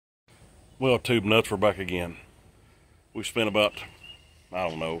Well, tube nuts, we're back again. We spent about, I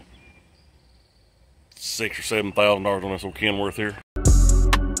don't know, $6,000 or $7,000 on this old Kenworth here.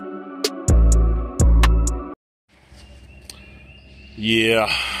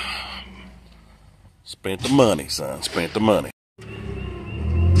 Yeah, spent the money, son. Spent the money.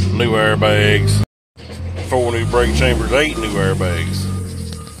 New airbags, 4 new brake chambers, 8 new airbags,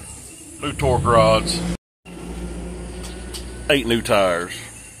 new torque rods, 8 new tires,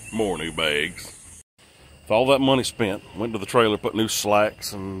 more new bags. With all that money spent, went to the trailer, put new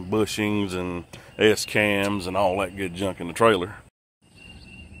slacks and bushings and S-cams and all that good junk in the trailer.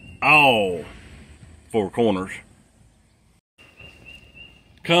 All 4 corners.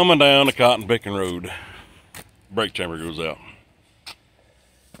 Coming down the cotton picking road, brake chamber goes out.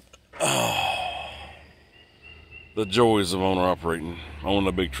 Oh, the joys of owner operating, owning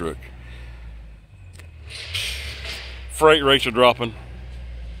a big truck. Freight rates are dropping.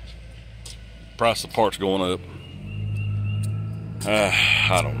 Price of parts going up.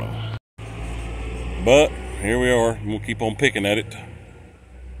 I don't know. But here we are. We'll keep on picking at it.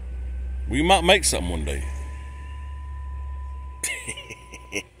 We might make something one day.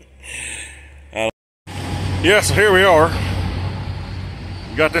 Yeah, so here we are.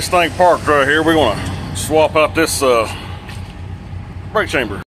 Got this thing parked right here. We're gonna swap out this brake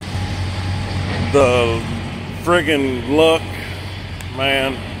chamber. The friggin' luck,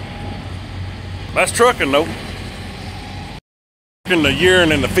 man. That's trucking though. In the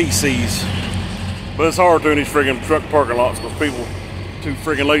urine and the feces. But it's hard doing these friggin' truck parking lots because people too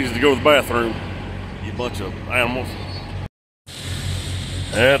friggin' lazy to go to the bathroom. You bunch of animals.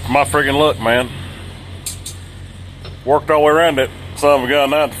 That's my friggin' luck, man. Worked all the way around it. Son of a gun,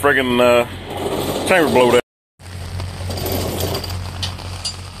 now the friggin' chamber blowed out.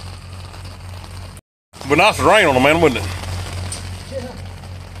 But nice to rain on them, man, wouldn't it?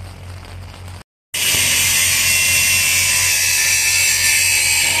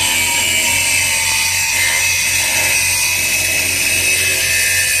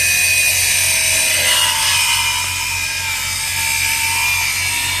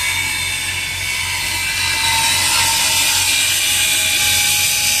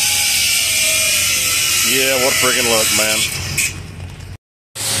 Yeah, what a friggin' luck, man.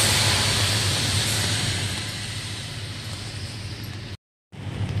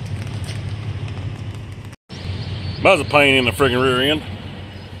 That was a pain in the friggin' rear end.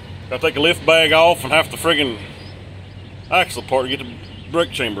 Gotta take a lift bag off and half the friggin' axle part to get the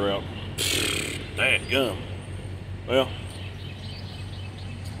brake chamber out. Dadgum. Well,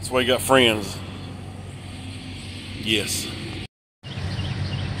 that's why you got friends. Yes.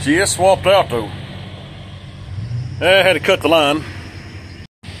 She is swapped out though. I had to cut the line.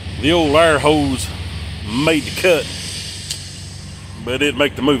 The old air hose made the cut, but it didn't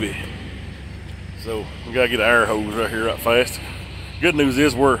make the movie. So we gotta get an air hose right here right fast. Good news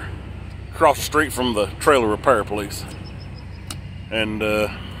is we're across the street from the trailer repair place. And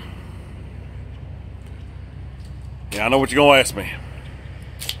yeah, I know what you're gonna ask me.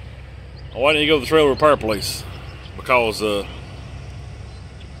 Why didn't you go to the trailer repair place? Because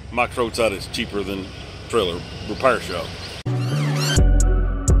Mike's roadside is cheaper than trailer repair shop.